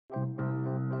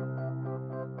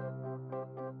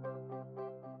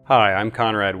Hi, I'm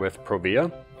Conrad with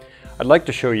Provia. I'd like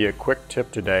to show you a quick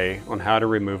tip today on how to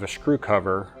remove a screw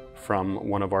cover from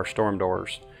one of our storm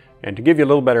doors. And to give you a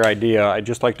little better idea, I'd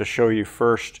just like to show you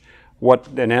first what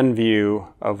an end view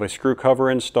of a screw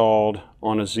cover installed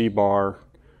on a Z-bar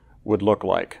would look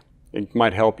like. It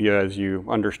might help you as you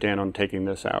understand on taking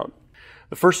this out.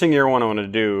 The first thing you're going to want to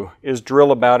do is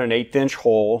drill about an 1/8 inch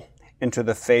hole into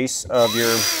the face of your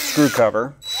screw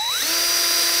cover.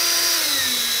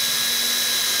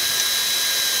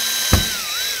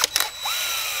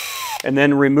 And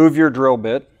then remove your drill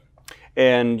bit,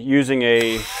 and using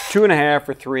a 2.5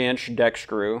 or 3 inch deck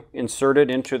screw, insert it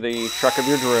into the chuck of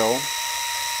your drill,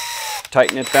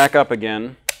 tighten it back up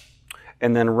again,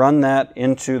 and then run that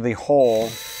into the hole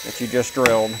that you just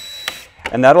drilled,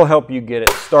 and that'll help you get it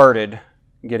started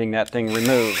getting that thing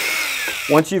removed.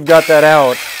 Once you've got that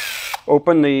out,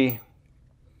 open the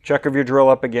chuck of your drill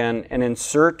up again and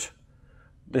insert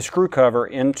the screw cover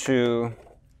into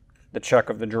the chuck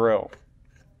of the drill.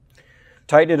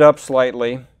 Tighten it up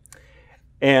slightly,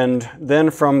 and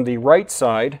then from the right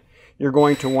side, you're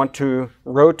going to want to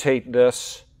rotate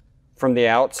this from the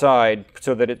outside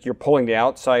so that you're pulling the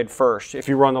outside first. If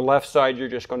you were on the left side, you're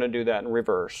just going to do that in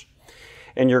reverse.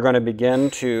 And you're going to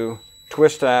begin to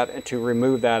twist that and to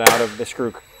remove that out of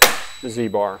the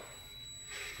Z-bar.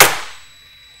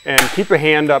 And keep your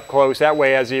hand up close. That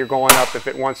way, as you're going up, if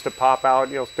it wants to pop out,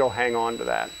 you'll still hang on to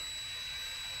that.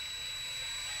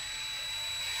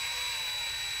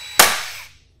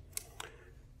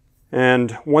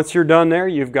 And once you're done there,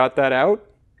 you've got that out,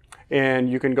 and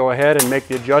you can go ahead and make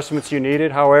the adjustments you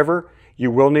needed. However,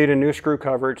 you will need a new screw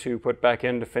cover to put back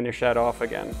in to finish that off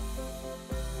again.